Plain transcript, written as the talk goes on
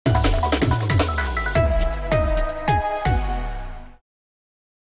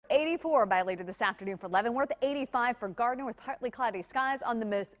84 by later this afternoon for Leavenworth, 85 for Gardner with partly cloudy skies on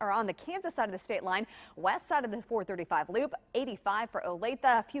the Kansas side of the state line, west side of the 435 loop, 85 for Olathe,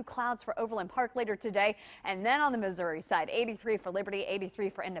 a few clouds for Overland Park later today, and then on the Missouri side, 83 for Liberty,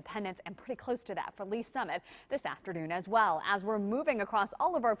 83 for Independence, and pretty close to that for Lee Summit this afternoon as well. As we're moving across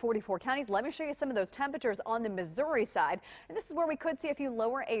all of our 44 counties, let me show you some of those temperatures on the Missouri side, and this is where we could see a few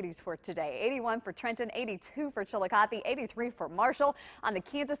lower 80s for today. 81 for Trenton, 82 for Chillicothe, 83 for Marshall. On the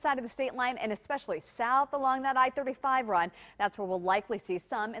Kansas side of the state line and especially south along that I-35 run, that's where we'll likely see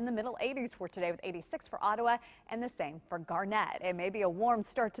some in the middle 80s for today with 86 for Ottawa and the same for Garnett. It may be a warm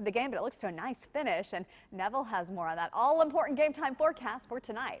start to the game, but it looks to a nice finish, and Neville has more on that all-important game time forecast for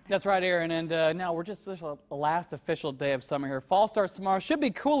tonight. That's right, Aaron, and now we're just the last official day of summer here. Fall starts tomorrow. Should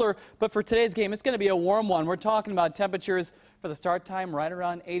be cooler, but for today's game, it's going to be a warm one. We're talking about temperatures for the start time right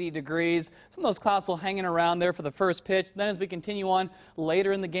around 80 degrees. Some of those clouds will hanging around there for the first pitch. Then as we continue on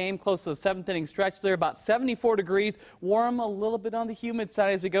later in the game, close to the seventh inning stretch there, about 74 degrees, warm a little bit on the humid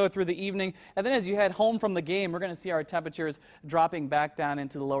side as we go through the evening. And then as you head home from the game, we're going to see our temperatures dropping back down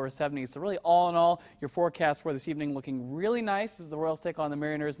into the lower 70s. So really all in all, your forecast for this evening looking really nice as the Royals take on the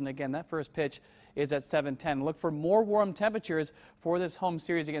Mariners. And again, that first pitch is at 7:10. Look for more warm temperatures for this home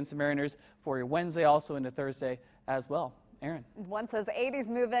series against the Mariners for your Wednesday, also into Thursday as well. Aaron. Once those 80s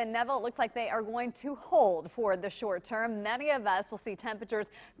move in, Neville, it looks like they are going to hold for the short term. Many of us will see temperatures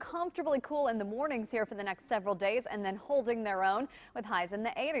comfortably cool in the mornings here for the next several days and then holding their own with highs in the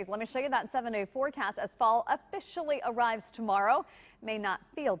 80s. Let me show you that 7-day forecast as fall officially arrives tomorrow. May not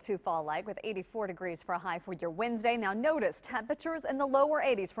feel too fall-like with 84 degrees for a high for your Wednesday. Now notice temperatures in the lower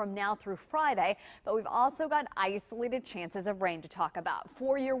 80s from now through Friday, but we've also got isolated chances of rain to talk about.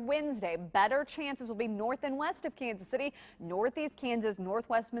 For your Wednesday, better chances will be north and west of Kansas City, northeast Kansas,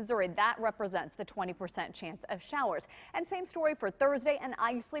 northwest Missouri. That represents the 20% chance of showers. And same story for Thursday, an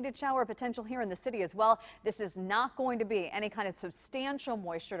isolated shower potential here in the city as well. This is not going to be any kind of substantial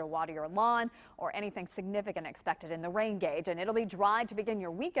moisture to water your lawn or anything significant expected in the rain gauge, and it'll be dry to begin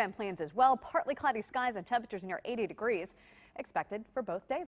your weekend plans as well. Partly cloudy skies and temperatures near 80 degrees expected for both days.